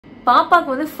பாப்பாக்கு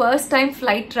வந்து first time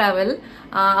flight travel,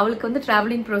 அவளுக்கு வந்து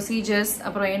டிராவலிங் ப்ரொசீஜர்ஸ்,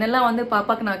 அப்புறம் என்னெல்லாம் வந்து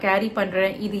பாப்பாக்கு நான் கேரி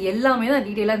பண்றேன், இது எல்லாமே தான்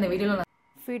டீடைலா இந்த வீடியோல நான்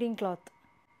feeding cloth,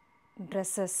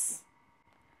 dresses,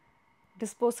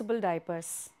 disposable diapers,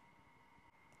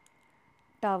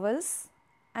 towels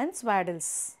and swaddles,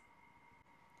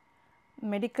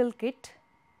 medical kit.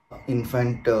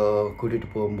 Infant கூட்டிகிட்டு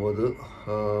போகும்போது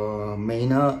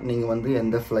மெயினாக நீங்கள் வந்து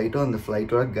எந்த ஃப்ளைட்டோ அந்த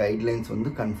ஃப்ளைட்டோட கைட்லைன்ஸ்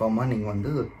வந்து கன்ஃபார்மாக நீங்கள்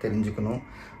வந்து தெரிஞ்சுக்கணும்.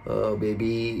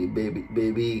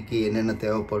 பேபிக்கு என்னென்ன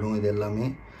தேவைப்படும் இது எல்லாமே.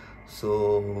 ஸோ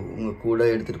உங்கள் கூட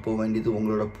எடுத்துகிட்டு போக வேண்டியது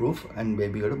உங்களோட ப்ரூஃப் அண்ட்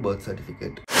பேபியோட பர்த்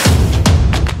சர்டிஃபிகேட்.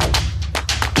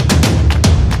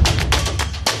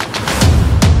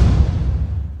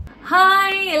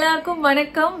 ஹாய், எல்லாருக்கும்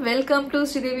வணக்கம். Welcome to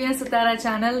Sridevi Sithara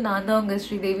channel. நான் தான் உங்க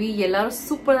ஸ்ரீதேவி. எல்லாரும்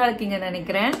சூப்பரா இருக்கீங்கன்னு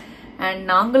நினைக்கிறேன். அண்ட்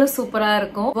நாங்களும் சூப்பரா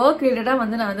இருக்கோம். ஒர்க் ரிலேட்டடா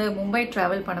வந்து நான் வந்து மும்பை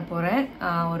டிராவல் பண்ண போறேன்.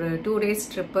 ஒரு 2 days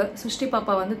ட்ரிப். சுஷ்டி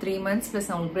பாப்பா வந்து 3 months பிளஸ்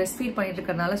அவங்களுக்கு பிரெஸ்ட் ஃபீட் பண்ணிட்டு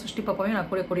இருக்கறனால சுஷ்டி பாப்பாவையும் நான்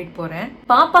கூட கூட்டிட்டு போறேன்.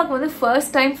 பாப்பாக்கு வந்து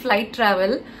ஃபர்ஸ்ட் டைம் ஃப்ளைட்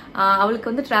டிராவல், அவளுக்கு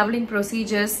வந்து டிராவலிங்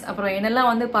ப்ரொசீஜர்ஸ், அப்புறம் என்னெல்லாம்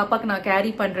வந்து பாப்பாக்கு நான்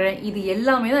கேரி பண்றேன், இது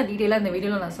எல்லாமே தான் டீடைலா இந்த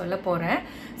வீடியோல நான் சொல்ல போறேன்.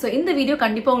 ஸோ இந்த வீடியோ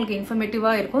கண்டிப்பா உங்களுக்கு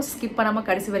இன்ஃபர்மேட்டிவா இருக்கும். ஸ்கிப் பண்ணாம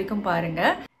கடைசி வரைக்கும் பாருங்க.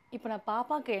 இப்போ நான்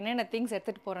பாப்பாக்கு என்னென்ன திங்ஸ்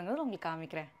எடுத்துட்டு போறேங்கிறது உங்களுக்கு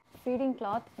காமிக்கிறேன். ஃபீடிங்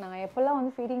கிளாத், நான் எப்போல்லாம்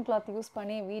வந்து ஃபீடிங் கிளாத் யூஸ்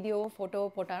பண்ணி வீடியோ ஃபோட்டோ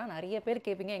போட்டால் நிறைய பேர்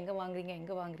கேட்பீங்க எங்கே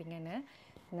வாங்குறீங்கன்னு.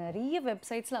 நிறைய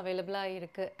வெப்சைட்ஸில் அவைலபிளாக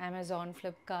இருக்குது. Amazon,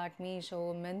 Flipkart, Meesho,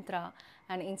 Myntra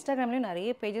and இன்ஸ்டாகிராம்லேயும்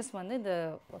நிறைய பேஜஸ் வந்து இந்த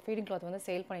ஃபீடிங் கிளாத் வந்து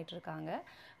சேல் பண்ணிகிட்டு இருக்காங்க.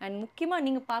 அண்ட் முக்கியமாக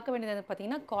நீங்கள் பார்க்க வேண்டியது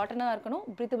பார்த்தீங்கன்னா காட்டனாக இருக்கணும்,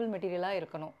 ப்ரீத்தபிள் மெட்டீரியலாக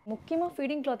இருக்கணும். முக்கியமாக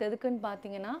ஃபீடிங் கிளாத் எதுக்குன்னு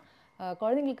பார்த்தீங்கன்னா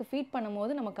குழந்தைங்களுக்கு ஃபீட்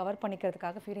பண்ணும்போது நம்ம கவர்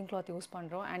பண்ணிக்கிறதுக்காக ஃபீடிங் கிளாத் யூஸ்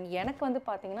பண்ணுறோம். அண்ட் எனக்கு வந்து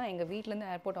பார்த்தீங்கன்னா எங்கள் வீட்டிலேருந்து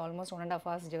airport almost 1.5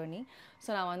 hours journey. So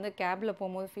நான் வந்து கேபில்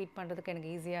போகும்போது ஃபீட் பண்ணுறதுக்கு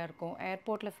எனக்கு ஈஸியாக இருக்கும்,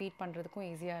 ஏர்போர்ட்டில் ஃபீட் பண்ணுறதுக்கும்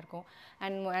ஈஸியாக இருக்கும்.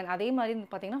 அண்ட் அதே மாதிரி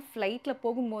வந்து பார்த்தீங்கன்னா ஃப்ளைட்டில்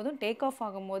போகும்போதும் டேக் ஆஃப்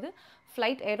ஆகும்போது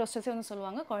ஃப்ளைட் ஏர் ஹோஸ்டஸே வந்து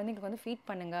சொல்லுவாங்க குழந்தைங்களுக்கு வந்து ஃபீட்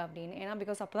பண்ணுங்க அப்படின்னு. ஏன்னா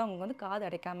பிகாஸ் அப்போ தான் அவங்க வந்து காது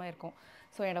அடைக்காமல் இருக்கும்.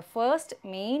 ஸோ என்னோட ஃபர்ஸ்ட்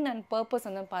மெயின் அண்ட் பர்பஸ்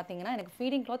வந்து பார்த்தீங்கன்னா எனக்கு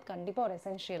ஃபீடிங் கிளாத் கண்டிப்பாக ஒரு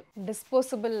எசென்ஷியல்.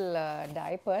 Disposable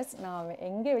diapers. நான்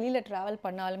எங்கே வெளியில் ட்ராவல்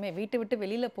பண்ணாலுமே, வீட்டை விட்டு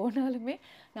வெளியில் போனாலுமே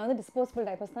நான் வந்து டிஸ்போசபிள்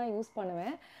டைப்பர்ஸ் தான் யூஸ்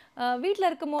பண்ணுவேன். வீட்டில்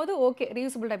இருக்கும்போது ஓகே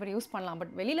ரீயூசபிள் டைப்பர் யூஸ் பண்ணலாம்.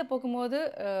 பட் வெளியில் போகும்போது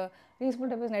ரீயூசபிள்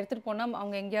டைப்பர்ஸ் நான் எடுத்துகிட்டு போனால்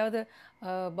அவங்க எங்கேயாவது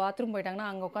பாத்ரூம் போயிட்டாங்கன்னா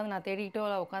அங்கே உட்காந்து நான் தேடிட்டோ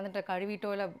இல்லை உட்காந்துட்டு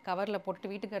கழுவிட்டோ இல்லை கவரில்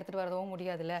போட்டுட்டு வீட்டுக்கு எடுத்துகிட்டு வரவும்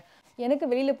முடியாதுல்ல. எனக்கு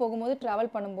வெளியில் போகும்போது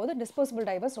ட்ராவல் பண்ணும்போது டிஸ்போசபிள்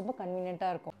டைப்பர்ஸ் ரொம்ப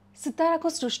கன்வீனியண்ட்டாக இருக்கும்.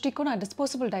 சித்தாராக்கும் சிருஷ்டிக்கும் நான்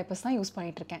டிஸ்போசபிள் டைப்பர்ஸ் தான் யூஸ்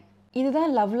பண்ணிகிட்ருக்கேன். இதுதான்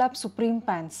லவ்லாப் சுப்ரீம்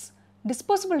பேண்ட்ஸ்.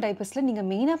 டிஸ்போசபிள் டைப்பர்ஸில் நீங்கள்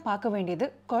மெயினாக பார்க்க வேண்டியது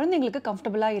குழந்தைங்களுக்கு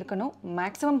கம்ஃபர்டபுளாக இருக்கணும்,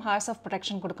 மேக்ஸிமம் ஹார்ஸ் ஆஃப்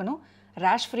ப்ரொடெக்ஷன் கொடுக்கணும்,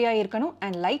 ரேஷ் ஃப்ரீயாக இருக்கணும்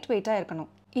அண்ட் லைட் வெயிட்டாக இருக்கணும்.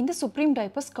 இந்த சுப்ரீம்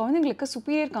டைப்பர்ஸ் குழந்தைங்களுக்கு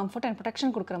சுப்பீரியர் கம்ஃபர்ட் அண்ட்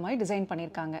ப்ரொடெக்ஷன் கொடுக்குற மாதிரி டிசைன்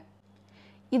பண்ணியிருக்காங்க.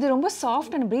 இது ரொம்ப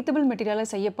சாஃப்ட் அண்ட் ப்ரீத்தபிள் மெட்டீரியலாக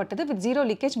செய்யப்பட்டது வித் 0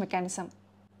 லீக்கேஜ் மெக்கானிசம்.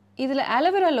 இதில்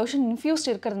ஆலோவேரா லோஷன் இன்ஃபியூஸ்ட்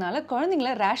இருக்கிறதுனால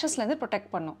குழந்தைங்களை ரேஷஸ்லேருந்து ப்ரொடெக்ட்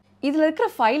பண்ணும். இதில் இருக்கிற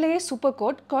 5 லேயர் சூப்பர்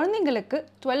கோட் குழந்தைங்களுக்கு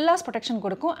 12 hours ப்ரொடெக்ஷன்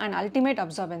கொடுக்கும் அண்ட் அல்டிமேட்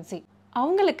அப்சார்பன்சி.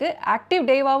 அவங்களுக்கு ஆக்டிவ்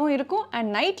டேவாகவும் இருக்கும்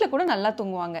அண்ட் நைட்டில் கூட நல்லா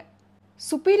தூங்குவாங்க.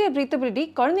 சுப்பீரியர் ப்ரீத்தபிலிட்டி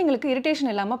குழந்தைங்களுக்கு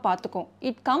இரிட்டேஷன் இல்லாமல் பார்த்துக்கும்.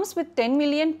 It comes with 10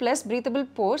 million+ breathable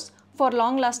force for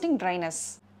long lasting dryness.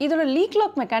 இதோட league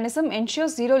lock mechanism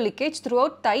ensures 0 leakage through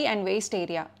out Thai and waste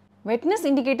area. Wetness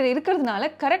indicator இருக்கிறதுனால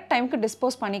கரெக்ட் டைமுக்கு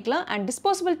டிஸ்போஸ் பண்ணிக்கலாம் அண்ட்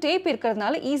டிஸ்போசபிள் டேப்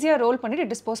இருக்கிறதுனால ஈஸியாக ரோல் பண்ணிட்டு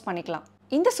டிஸ்போஸ் பண்ணிக்கலாம்.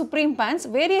 இந்த சுப்ரீம் பேண்ட்ஸ்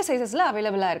வேரியஸ் சைஸஸில்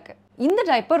அவைலபிளாக இருக்குது. இந்த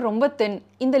டைப்பர் ரொம்ப தின்.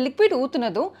 இந்த liquid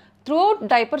ஊற்றுனதும் through out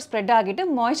diaper spread ஆகிட்டு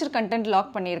மாய்ஸ்சர் கண்டென்ட்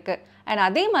லாக் பண்ணியிருக்கு. அண்ட்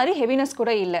அதே மாதிரி ஹெவினஸ்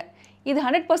கூட இல்லை. இது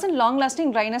 100% லாங்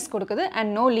லாஸ்டிங் ட்ரைனஸ் கொடுக்குது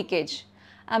and no leakage.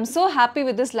 I am so happy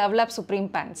with this Lovelab supreme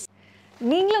pants.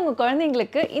 நீங்களும் உங்கள்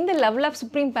குழந்தைங்களுக்கு இந்த லவ்லாப்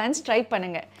சுப்ரீம் பேண்ட்ஸ் ட்ரை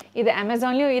பண்ணுங்கள். இது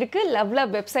அமேசான்லேயும் இருக்குது,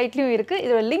 லவ்லாப் வெப்சைட்லேயும் இருக்குது.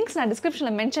 இதோட லிங்க்ஸ் நான்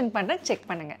டிஸ்கிரிப்ஷனில் மென்ஷன் பண்ணுறேன், செக்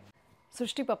பண்ணுங்கள்.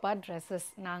 சுஷ்டி பாப்பா ட்ரெஸ்ஸஸ்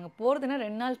நாங்கள் போகிறதுனா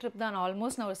 2 நாள் ட்ரிப் தான்.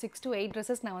 ஆல்மோஸ்ட் நான் ஒரு 6 to 8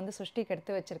 ட்ரெஸ்ஸஸ் நான் வந்து சுஷ்டிக்கு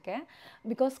எடுத்து வச்சுருக்கேன்.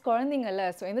 பிகாஸ் குழந்தைங்கள்ல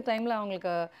ஸோ இந்த டைமில்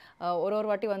அவங்களுக்கு ஒரு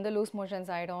வாட்டி வந்து லூஸ்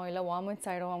மோஷன்ஸ் ஆகிடும், இல்லை வாமிட்ஸ்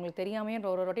ஆகிடும். அவங்களுக்கு தெரியாமையே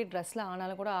ஒரு வாட்டி ட்ரெஸ்ஸில்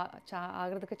ஆனாலும் கூட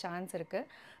ஆகிறதுக்கு சான்ஸ் இருக்குது.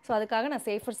 ஸோ அதுக்காக நான்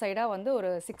சேஃபர் சைடாக வந்து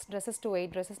ஒரு 6 dresses to 8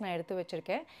 dresses நான் எடுத்து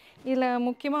வச்சுருக்கேன். இதில்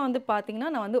முக்கியமாக வந்து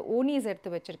பார்த்திங்கன்னா நான் வந்து ஓனீஸ்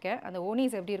எடுத்து வச்சுருக்கேன். அந்த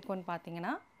ஓனீஸ் எப்படி இருக்கும்னு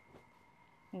பார்த்தீங்கன்னா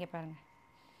இங்கே பாருங்கள்,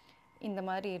 இந்த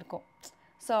மாதிரி இருக்கும்.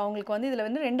 ஸோ அவங்களுக்கு வந்து இதில்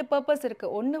வந்து 2 பர்பஸ்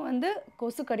இருக்குது. ஒன்று வந்து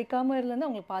கொசு கடிக்காமல் இருந்து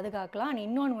அவங்களுக்கு பாதுகாக்கலாம். அண்ட்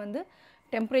இன்னொன்று வந்து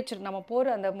டெம்பரேச்சர், நம்ம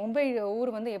போகிற அந்த மும்பை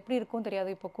ஊர் வந்து எப்படி இருக்கும் தெரியாது.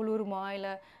 இப்போ குளிருமா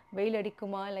இல்லை வெயில்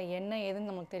அடிக்குமா இல்லை என்ன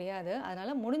ஏதுன்னு நமக்கு தெரியாது.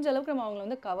 அதனால் முடிஞ்ச அளவுக்கு நம்ம அவங்கள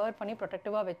வந்து கவர் பண்ணி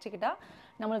ப்ரொடெக்டிவாக வச்சுக்கிட்டா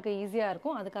நம்மளுக்கு ஈஸியாக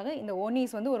இருக்கும். அதுக்காக இந்த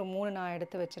ஓனீஸ் வந்து ஒரு 3 நான்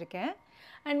எடுத்து வச்சுருக்கேன்.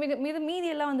 அண்ட் மீதி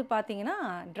எல்லாம் வந்து பார்த்தீங்கன்னா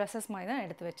ட்ரெஸ்ஸஸ் மாதிரி தான்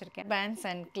எடுத்து வச்சுருக்கேன். பேண்ட்ஸ்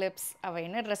அண்ட் கிளிப்ஸ், அவள்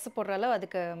என்ன ட்ரெஸ்ஸு போடுறாலோ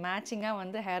அதுக்கு மேட்சிங்காக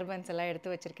வந்து ஹேர் பேண்ட்ஸ் எல்லாம்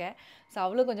எடுத்து வச்சுருக்கேன். ஸோ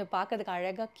அவ்வளோ கொஞ்சம் பார்க்கறதுக்கு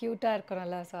அழகாக க்யூட்டாக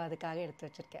இருக்கணும்ல, ஸோ அதுக்காக எடுத்து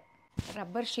வச்சுருக்கேன்.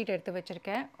 ரப்பர் ஷீட் எடுத்து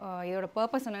வச்சுருக்கேன். இதோட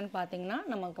பர்பஸ் என்னென்னு பார்த்தீங்கன்னா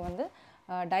நமக்கு வந்து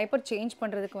டைப்பர் சேஞ்ச்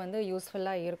பண்ணுறதுக்கு வந்து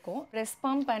யூஸ்ஃபுல்லாக இருக்கும். Press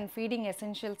pump and feeding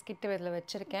essentials கிட்ட இதில்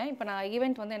வச்சுருக்கேன். இப்போ நான்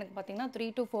ஈவெண்ட் வந்து எனக்கு பார்த்திங்கன்னா 3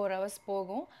 to 4 hours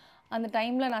போகும். அந்த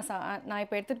டைமில் நான்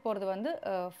இப்போ எடுத்துகிட்டு போகிறது வந்து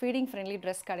ஃபீடிங் ஃப்ரெண்ட்லி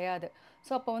ட்ரெஸ் கிடையாது.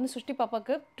 ஸோ அப்போ வந்து சுஷ்டி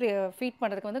பாப்பாவுக்கு ஃபீட்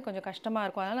பண்ணுறதுக்கு வந்து கொஞ்சம் கஷ்டமாக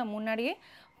இருக்கும். அதனால் நான் முன்னாடியே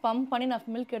பம்ப் பண்ணி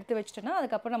நான் மில்க் எடுத்து வச்சுட்டேன்னா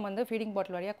அதுக்கப்புறம் நம்ம வந்து ஃபீடிங்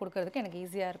பாட்டில் வழியாக கொடுக்கறதுக்கு எனக்கு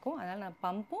ஈஸியாக இருக்கும். அதனால் நான்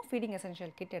பம்பும் ஃபீடிங்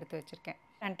எசென்ஷியல் கிட் எடுத்து வச்சுருக்கேன்.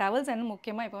 அண்ட் டவல்ஸ் என்ன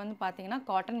முக்கியமாக இப்போ வந்து பார்த்தீங்கன்னா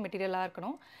காட்டன் மெட்டீரியலாக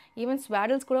இருக்கணும். ஈவன்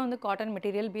ஸ்வாடல்ஸ் கூட வந்து காட்டன்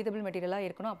மெட்டீரியல், பீதபிள் மெட்டீரியலாக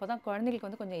இருக்கணும். அப்போ தான் குழந்தைங்களுக்கு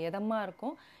வந்து கொஞ்சம் எதமாக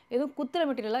இருக்கும். எதுவும் குத்துற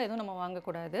மெட்டீரியலாக எதுவும் நம்ம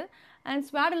வாங்கக்கூடாது. அண்ட்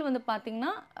ஸ்வாடல் வந்து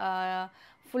பார்த்திங்கன்னா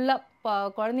ஃபுல்லாக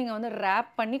குழந்தைங்க வந்து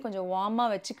ரேப் பண்ணி கொஞ்சம்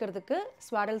வார்மாக வச்சுக்கிறதுக்கு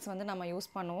ஸ்வாடல்ஸ் வந்து நம்ம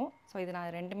யூஸ் பண்ணுவோம். ஸோ இது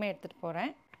நான் ரெண்டுமே எடுத்துகிட்டு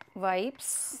போகிறேன்.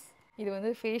 வைப்ஸ், இது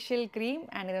வந்து ஃபேஷியல் க்ரீம்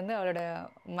அண்ட் இது வந்து அவளோட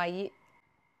my.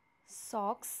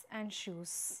 Socks and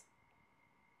shoes,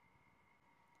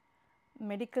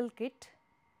 medical kit,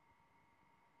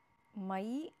 my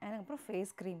and அப்புறம்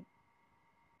ஃபேஸ் க்ரீம்.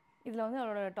 இதில் வந்து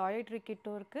அவளோட டாய்லெட்ரி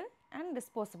கிட்டும் இருக்குது அண்ட்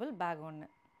டிஸ்போசபிள் பேக் ஒன்று,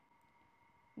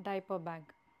 டைப்பர் பேக்.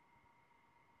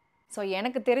 ஸோ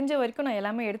எனக்கு தெரிஞ்ச வரைக்கும் நான்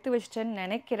எல்லாமே எடுத்து வச்சிட்டேன்னு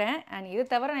நினைக்கிறேன். அண்ட் இது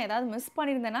தவிர நான் ஏதாவது மிஸ்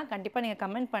பண்ணியிருந்தேன்னா கண்டிப்பாக நீங்கள்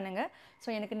கமெண்ட் பண்ணுங்கள். ஸோ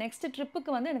எனக்கு நெக்ஸ்ட்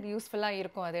ட்ரிப்புக்கு வந்து எனக்கு யூஸ்ஃபுல்லாக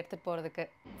இருக்கும் அதை எடுத்துகிட்டு போகிறதுக்கு.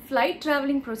 ஃப்ளைட்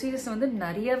ட்ராவலிங் ப்ரொசீஜர்ஸ் வந்து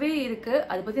நிறையவே இருக்குது.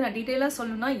 அதை பற்றி நான் டீட்டெயிலாக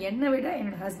சொல்லணும்னா என்னை விட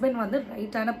என்னோட ஹஸ்பண்ட் வந்து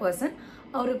ரைட்டான பர்சன்.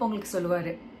 அவர் இப்போ உங்களுக்கு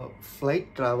சொல்லுவார்.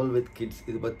 ஃப்ளைட் ட்ராவல் வித் கிட்ஸ்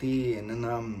இது பற்றி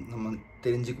என்னென்னா நம்ம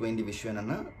தெரிஞ்சுக்க வேண்டிய விஷயம்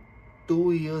என்னென்னா 2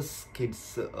 years கிட்ஸ்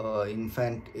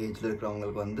இன்ஃபேண்ட் ஏஜில்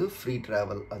இருக்கிறவங்களுக்கு வந்து ஃப்ரீ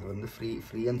ட்ராவல். அது வந்து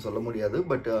ஃப்ரீன்னு சொல்ல முடியாது,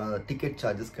 பட் டிக்கெட்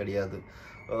சார்ஜஸ் கிடையாது.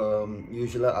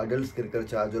 யூஸ்வலாக அடல்ட்ஸ்க்கு இருக்கிற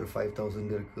சார்ஜ் ஒரு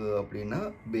 5000 இருக்குது அப்படின்னா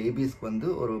பேபிஸ்க்கு வந்து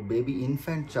ஒரு பேபி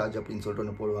இன்ஃபேண்ட் சார்ஜ் அப்படின்னு சொல்லிட்டு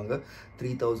ஒன்று போடுவாங்க.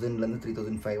 3000லேருந்து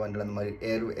 3500 அந்த மாதிரி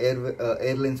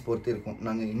ஏர்லைன்ஸ் பொறுத்து இருக்கும்.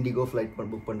 நாங்கள் இண்டிகோ ஃப்ளைட்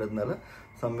புக் பண்ணுறதுனால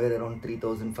சம்வேர் அரௌண்ட்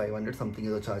 3500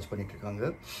 சம்திங் ஏதோ சார்ஜ்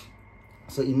பண்ணிகிட்ருக்காங்க.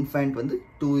 ஸோ இன்ஃபேண்ட் வந்து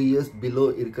 2 years பிலோ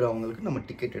இருக்கிறவங்களுக்கு நம்ம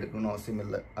டிக்கெட் எடுக்கணும்னு அவசியம்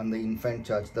இல்லை. அந்த இன்ஃபேண்ட்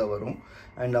சார்ஜ் தான் வரும்.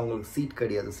 அண்ட் அவங்களுக்கு சீட்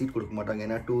கிடையாது, சீட் கொடுக்க மாட்டாங்க.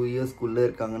 ஏன்னா 2 yearsக்குள்ளே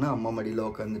இருக்காங்கன்னா அம்மா மடியில்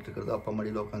உட்காந்துட்டு இருக்கிறது, அப்பா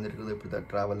மடியில் உட்காந்துட்டு இருக்கிறது, இப்படி தான்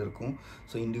ட்ராவல் இருக்கும்.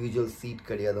 ஸோ இண்டிவிஜுவல் சீட்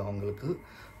கிடையாது அவங்களுக்கு.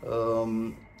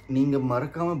 நீங்கள்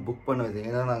மறக்காமல் புக் பண்ணது.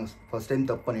 ஏன்னா நாங்கள் ஃபஸ்ட் டைம்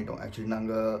தப்பு பண்ணிட்டோம். ஆக்சுவலி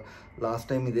நாங்கள் லாஸ்ட்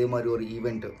டைம் இதே மாதிரி ஒரு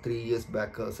ஈவெண்ட் 3 years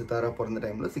பேக் சித்தாரா பிறந்த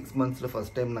டைமில் 6 months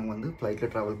ஃபஸ்ட் டைம் நாங்கள் வந்து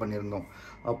ஃப்ளைட்டில் ட்ராவல் பண்ணியிருந்தோம்.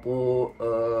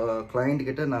 அப்போது கிளைண்ட்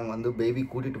கிட்ட நாங்கள் வந்து பேபி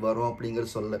கூட்டிகிட்டு வரோம்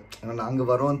அப்படிங்கிறது சொல்ல. ஏன்னா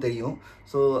நாங்கள் வரோன்னு தெரியும்.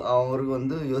 ஸோ அவருக்கு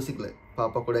வந்து யோசிக்கல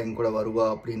பாப்பா கூட எங்க கூட வருவா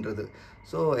அப்படின்றது.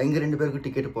 ஸோ எங்கள் 2 பேருக்கு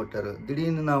டிக்கெட் போட்டார்.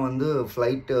 திடீர்னு நான் வந்து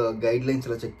ஃப்ளைட்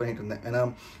கைட்லைன்ஸில் செக் பண்ணிட்டு இருந்தேன். ஏன்னா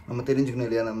நம்ம தெரிஞ்சுக்கணும்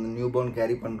இல்லையா, நம்ம நியூ பார்ன்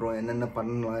கேரி பண்ணுறோம், என்னென்ன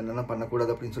பண்ணணும் என்னென்ன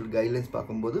பண்ணக்கூடாது அப்படின்னு சொல்லிட்டு கைட்லைன்ஸ்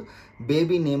பார்க்கும்போது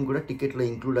பேபி நேம் கூட டிக்கெட்டில்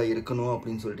இன்க்ளூட் ஆகிருக்கணும்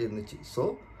அப்படின்னு சொல்லிட்டு இருந்துச்சு. ஸோ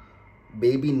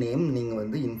பேபி நேம் நீங்கள்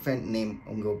வந்து இன்ஃபேண்ட் நேம்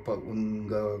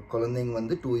உங்கள் குழந்தைங்க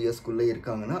வந்து 2 yearsக்குள்ளே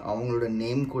இருக்காங்கன்னா அவங்களோட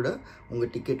நேம் கூட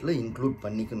உங்கள் டிக்கெட்டில் இன்க்ளூட்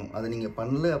பண்ணிக்கணும். அதை நீங்கள்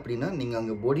பண்ணல அப்படின்னா நீங்கள்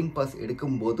அங்கே போர்டிங் பாஸ்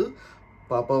எடுக்கும்போது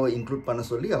பாப்பாவை இன்க்ளூட் பண்ண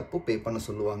சொல்லி அப்போது பே பண்ண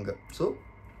சொல்லுவாங்க. ஸோ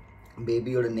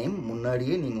பேபியோட நேம்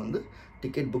முன்னாடியே நீங்கள் வந்து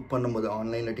டிக்கெட் புக் பண்ணும்போது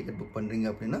ஆன்லைனில் டிக்கெட் புக் பண்ணுறீங்க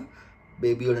அப்படின்னா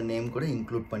பேபியோட நேம் கூட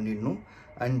இன்க்ளூட் பண்ணிடணும்.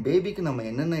 அண்ட் பேபிக்கு நம்ம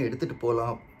என்னென்ன எடுத்துகிட்டு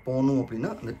போகணும்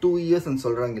அப்படின்னா அந்த 2 yearsன்னு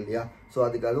சொல்கிறாங்க இல்லையா, ஸோ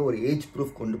அதுக்காக ஒரு ஏஜ்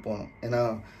ப்ரூஃப் கொண்டு போகணும். ஏன்னா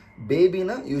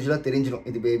பேபினா யூஸ்வலாக தெரிஞ்சிடும்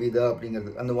இது பேபி தான்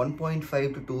அப்படிங்கிறது. அந்த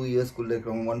 1.5 to 2 yearsக்குள்ளே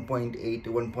இருக்கிறவங்க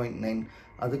 1.8 1.9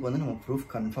 அதுக்கு வந்து நம்ம ப்ரூஃப்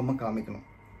கன்ஃபார்மாக காமிக்கணும்.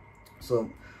 ஸோ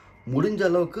முடிஞ்ச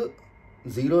அளவுக்கு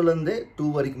 0லேருந்தே 2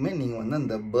 வரைக்குமே நீங்கள் வந்து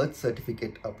அந்த பர்த்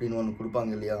சர்டிஃபிகேட் அப்படின்னு ஒன்று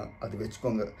கொடுப்பாங்க இல்லையா, அது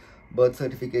வச்சுக்கோங்க. பர்த்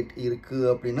சர்டிஃபிகேட் இருக்குது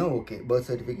அப்படின்னா ஓகே. பர்த்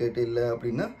சர்டிஃபிகேட் இல்லை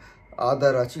அப்படின்னா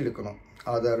ஆதார் ஆச்சு எடுக்கணும்.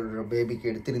 ஆதார் பேபிக்கு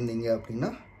எடுத்திருந்தீங்க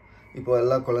அப்படின்னா இப்போ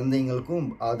எல்லா குழந்தைங்களுக்கும்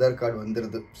ஆதார் கார்டு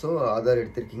வந்துடுது. ஸோ ஆதார்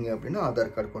எடுத்திருக்கீங்க அப்படின்னா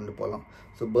ஆதார் கார்டு கொண்டு போகலாம்.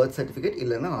 ஸோ பர்த் சர்டிஃபிகேட்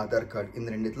இல்லைன்னா ஆதார் கார்டு, இந்த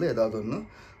 2த்துல ஏதாவது ஒன்று.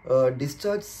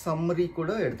 டிஸ்சார்ஜ் சம்மரி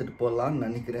கூட எடுத்துகிட்டு போகலான்னு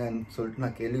நினைக்கிறேன்னு சொல்லிட்டு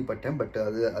நான் கேள்விப்பட்டேன். பட்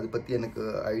அது பற்றி எனக்கு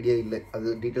ஐடியா இல்லை, அது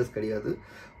டீட்டெயில்ஸ் கிடையாது.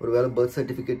 ஒரு வேளை பர்த்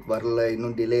சர்டிஃபிகேட் வரல,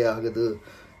 இன்னும் டிலே ஆகுது.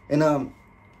 ஏன்னா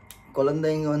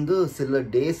குழந்தைங்க வந்து சில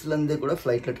டேஸ்லேருந்தே கூட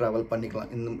ஃப்ளைட்டில் ட்ராவல்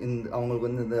பண்ணிக்கலாம். இந்த அவங்களுக்கு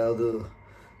வந்து ஏதாவது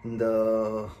இந்த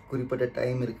குறிப்பிட்ட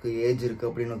டைம் இருக்குது, ஏஜ் இருக்குது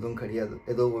அப்படின்னு எதுவும் கிடையாது.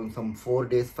 ஏதோ சம் 4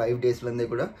 days 5 daysலேருந்தே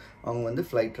கூட அவங்க வந்து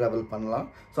ஃப்ளைட் ட்ராவல் பண்ணலாம்.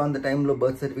 ஸோ அந்த டைமில்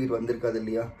பர்த் சர்டிஃபிகேட் வந்திருக்காது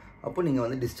இல்லையா, அப்போ நீங்கள்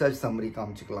வந்து discharge summary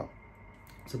காமிச்சிக்கலாம்.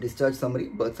 So discharge summary,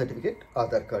 birth certificate,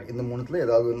 Aadhaar card, இந்த 3த்தில்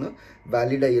ஏதாவது ஒன்று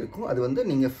வேலிடாக இருக்கும். அது வந்து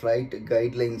நீங்கள் ஃப்ளைட்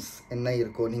கைட்லைன்ஸ் என்ன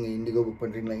இருக்கோ, நீங்கள் இண்டிகோ புக்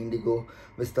பண்ணுறீங்களா இண்டிகோ,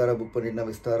 விஸ்தாரா புக் பண்ணுறீங்கன்னா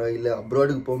விஸ்தாரா, இல்லை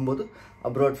அப்ராடுக்கு போகும்போது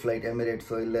அப்ராட் ஃப்ளைட்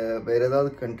எமிரேட்ஸோ இல்லை வேறு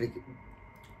ஏதாவது கண்ட்ரிக்கு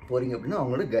போகிறீங்க அப்படின்னா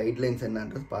அவங்களோட கைட்லைன்ஸ்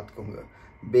என்னன்றது பார்த்துக்கோங்க.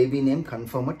 பேபி நேம்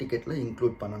கன்ஃபார்மாக டிக்கெட்டில்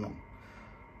இன்க்ளூட் பண்ணணும்.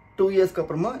 2 இயர்ஸ்க்கு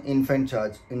அப்புறமா இன்ஃபென்ட்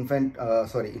சார்ஜ்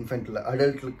இன்ஃபென்ட் இல்லை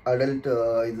அடல்ட்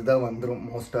இதுதான் வந்துடும்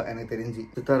மோஸ்ட்டாக எனக்கு தெரிஞ்சு.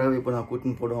 சித்தாராவை இப்போ நான்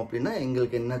கூட்டின்னு போடும் அப்படின்னா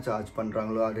எங்களுக்கு என்ன சார்ஜ்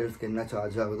பண்ணுறாங்களோ அடல்ட்ஸ்க்கு என்ன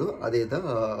சார்ஜ் ஆகுதோ அதே தான்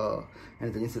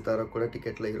எனக்கு தெரிஞ்சு சித்தாரா கூட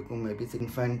டிக்கெட்டில் இருக்கும். மேபி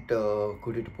இன்ஃபென்ட்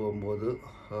கூட்டிகிட்டு போகும்போது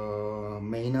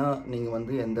மெயினாக நீங்கள்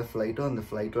வந்து எந்த ஃப்ளைட்டோ அந்த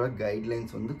ஃப்ளைட்டோட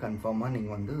கைட்லைன்ஸ் வந்து கன்ஃபார்மாக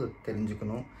நீங்கள் வந்து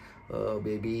தெரிஞ்சுக்கணும்.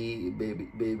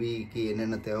 பேபிக்கு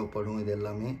என்னென்ன தேவைப்படும் இது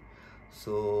எல்லாமே.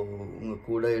 ஸோ உங்கள்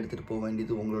கூட எடுத்துகிட்டு போக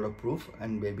வேண்டியது உங்களோட ப்ரூஃப்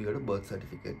அண்ட் பேபியோட பர்த்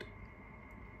சர்டிஃபிகேட்.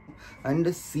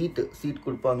 அண்டு சீட்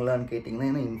கொடுப்பாங்களான்னு கேட்டிங்கன்னா,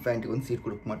 ஏன்னா இன்ஃபேண்ட்டுக்கு வந்து சீட்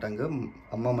கொடுக்க மாட்டாங்க,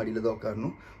 அம்மா மடியில் தான்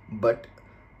உட்காரணும். பட்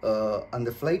அந்த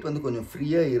ஃப்ளைட் வந்து கொஞ்சம்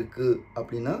ஃப்ரீயாக இருக்குது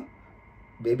அப்படின்னா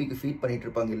பேபிக்கு ஃபீட் பண்ணிகிட்டு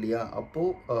இருப்பாங்க இல்லையா,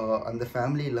 அப்போது அந்த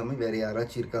ஃபேமிலி இல்லாமல் வேறு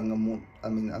யாராச்சும் இருக்காங்க,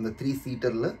 அந்த 3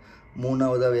 சீட்டரில்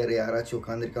 3ஆவதாக வேறு யாராச்சும்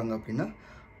உட்காந்துருக்காங்க அப்படின்னா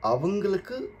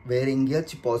அவங்களுக்கு வேறு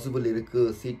எங்கேயாச்சும் பாசிபிள்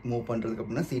இருக்குது சீட் மூவ் பண்ணுறதுக்கு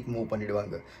அப்படின்னா சீட் மூவ்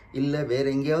பண்ணிவிடுவாங்க. இல்லை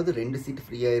வேறு எங்கேயாவது 2 சீட்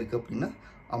ஃப்ரீயாக இருக்குது அப்படின்னா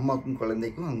அம்மாவுக்கும்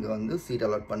குழந்தைக்கும் அங்கே வந்து சீட்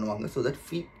அலாட் பண்ணுவாங்க. ஸோ தட்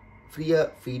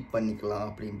ஃப்ரீயாக ஃபீட் பண்ணிக்கலாம்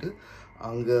அப்படின்ட்டு.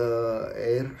 அங்கே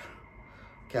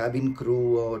கேபின் க்ரூ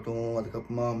ஆகட்டும்,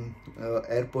 அதுக்கப்புறமா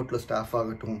ஏர்போர்ட்டில் ஸ்டாஃப்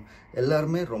ஆகட்டும்,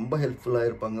 எல்லாருமே ரொம்ப ஹெல்ப்ஃபுல்லாக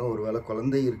இருப்பாங்க. ஒரு வேளை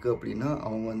குழந்தை இருக்குது அப்படின்னா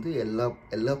அவங்க வந்து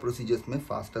எல்லா ப்ரொசீஜர்ஸுமே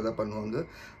ஃபாஸ்ட்டாக தான் பண்ணுவாங்க.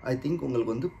 ஐ திங்க்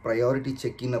உங்களுக்கு வந்து ப்ரையாரிட்டி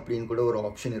செக்இன் அப்படின்னு கூட ஒரு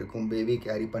ஆப்ஷன் இருக்கும் பேபி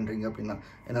கேரி பண்ணுறீங்க அப்படின்னா.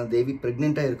 ஏன்னா பேபி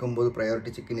ப்ரெக்னெண்ட்டாக இருக்கும்போது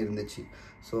ப்ரையாரிட்டி செக்இன் இருந்துச்சு.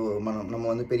 ஸோ நம்ம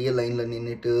வந்து பெரிய லைனில்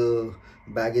நின்றுட்டு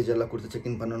பேகேஜ் எல்லாம் கொடுத்து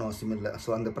செக்இன் பண்ணணும் அவசியம் இல்லை. ஸோ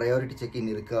அந்த ப்ரையாரிட்டி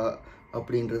செக்இன் இருக்கா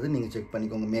அப்படின்றது நீங்கள் செக்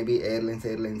பண்ணிக்கோங்க. மேபி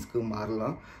ஏர்லைன்ஸ்க்கு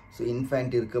மாறலாம். ஸோ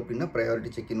இன்ஃபேண்ட் இருக்குது அப்படின்னா ப்ரையாரிட்டி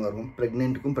செக்இன் வரும்,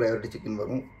 ப்ரெக்னென்ட்டுக்கும் ப்ரையாரிட்டி செக்இன்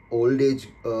வரும், ஓல்டேஜ்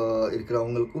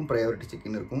இருக்கிறவங்களுக்கும் ப்ரையாரிட்டி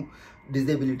செக்இன் இருக்கும்,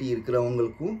 டிசபிலிட்டி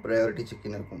இருக்கிறவங்களுக்கும் ப்ரையாரிட்டி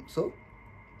செக்இன் இருக்கும். ஸோ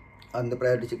அந்த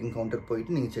ப்ரையாரிட்டி செக்இன் கவுண்டர்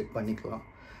போயிட்டு நீங்கள் செக் பண்ணிக்கலாம்.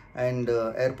 அண்ட்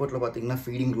ஏர்போர்ட்டில் பார்த்தீங்கன்னா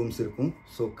ஃபீடிங் ரூம்ஸ் இருக்கும்.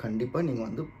 ஸோ கண்டிப்பாக நீங்கள்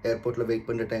வந்து ஏர்போர்ட்டில் வெயிட்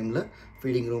பண்ணுற டைமில்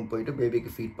ஃபீடிங் ரூம் போயிட்டு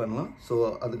பேபிக்கு ஃபீட் பண்ணலாம். ஸோ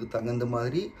அதுக்கு தகுந்த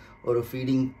மாதிரி ஒரு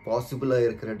ஃபீடிங் பாசிபிளாக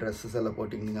இருக்கிற ட்ரெஸ்ஸஸ் எல்லாம்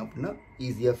போட்டிங்க அப்படின்னா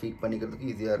ஈஸியாக ஃபீட் பண்ணிக்கிறதுக்கு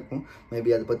ஈஸியாக இருக்கும்.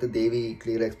 மேபி அதை பற்றி தேவி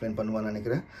கிளியராக எக்ஸ்பிளைன் பண்ணுவான்னு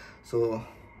நினைக்கிறேன். ஸோ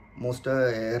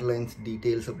மோஸ்ட்டாக ஏர்லைன்ஸ்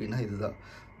டீட்டெயில்ஸ் அப்படின்னா இதுதான்.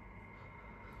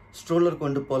 ஸ்ட்ரோலர்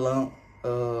கொண்டு போகலாம்,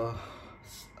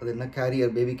 அது என்ன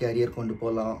பேபி கேரியர் கொண்டு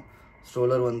போகலாம்.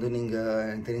 ஸ்ட்ரோலர் வந்து நீங்கள்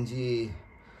எனக்கு தெரிஞ்சு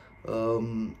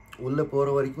உள்ளே போகிற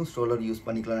வரைக்கும் ஸ்ட்ரோலர் யூஸ்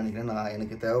பண்ணிக்கலாம்னு நினைக்கிறேன்.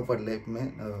 எனக்கு தேவைப்படல. எப்பவுமே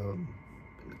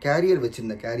கேரியர்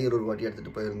வச்சுருந்தேன், கேரியர் ஒரு வாட்டி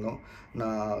எடுத்துகிட்டு போயிருந்தோம்.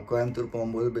 நான் கோயம்புத்தூர்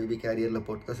போகும்போது பேபி கேரியரில்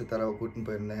போட்டு தான் சித்தாராவை கூட்டின்னு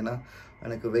போயிருந்தேன். ஏன்னா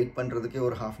எனக்கு வெயிட் பண்ணுறதுக்கே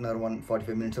ஒரு 1/2 hour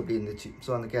 145 minutes அப்படி இருந்துச்சு. ஸோ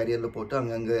அந்த கேரியரில் போட்டு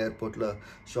அங்கங்கே ஏர்போர்ட்டில்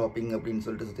ஷாப்பிங் அப்படின்னு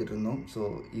சொல்லிட்டு சுற்றிட்டு இருந்தோம். ஸோ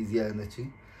ஈஸியாக இருந்துச்சு.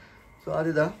 ஸோ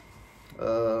அதுதான்.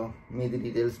 மீதி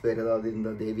டீட்டெயில்ஸ் வேறு ஏதாவது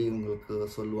இருந்தால் தேவி உங்களுக்கு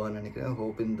சொல்லுவான்னு நினைக்கிறேன்.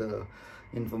 ஹோப் இந்த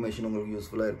இன்ஃபர்மேஷன் உங்களுக்கு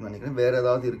யூஸ்ஃபுல்லாக இருக்குன்னு நினைக்கிறேன். வேறு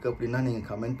ஏதாவது இருக்குது அப்படின்னா நீங்கள்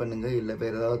கமெண்ட் பண்ணுங்கள். இல்லை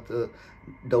வேறு ஏதாவது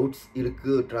டவுட்ஸ்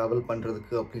இருக்குது ட்ராவல்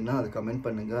பண்ணுறதுக்கு அப்படின்னா அது கமெண்ட்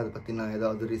பண்ணுங்கள். அதை பற்றி நான்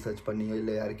ஏதாவது ரிசர்ச் பண்ணியோ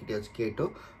இல்லை யாருக்கிட்டையாச்சும் கேட்டோ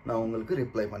நான் உங்களுக்கு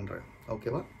ரிப்ளை பண்ணுறேன்.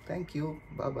 ஓகேவா? தேங்க்யூ,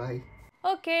 பாய்.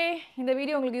 ஓகே, இந்த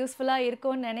வீடியோ உங்களுக்கு யூஸ்ஃபுல்லாக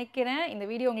இருக்கும்னு நினைக்கிறேன். இந்த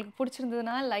வீடியோ உங்களுக்கு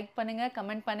பிடிச்சிருந்ததுன்னா லைக் பண்ணுங்கள்,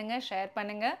 கமெண்ட் பண்ணுங்கள், ஷேர்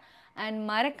பண்ணுங்கள். அண்ட்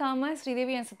மறக்காமல்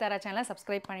ஸ்ரீதேவி அண்ட் சித்தாரா சேனலை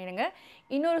சப்ஸ்கிரைப் பண்ணிடுங்க.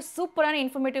 இன்னொரு சூப்பரான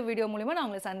இன்ஃபர்மேட்டிவ் வீடியோ மூலிமா நான்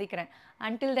உங்களை சந்திக்கிறேன்.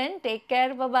 அன்டில் தென், டேக்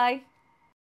கேர், பாய்.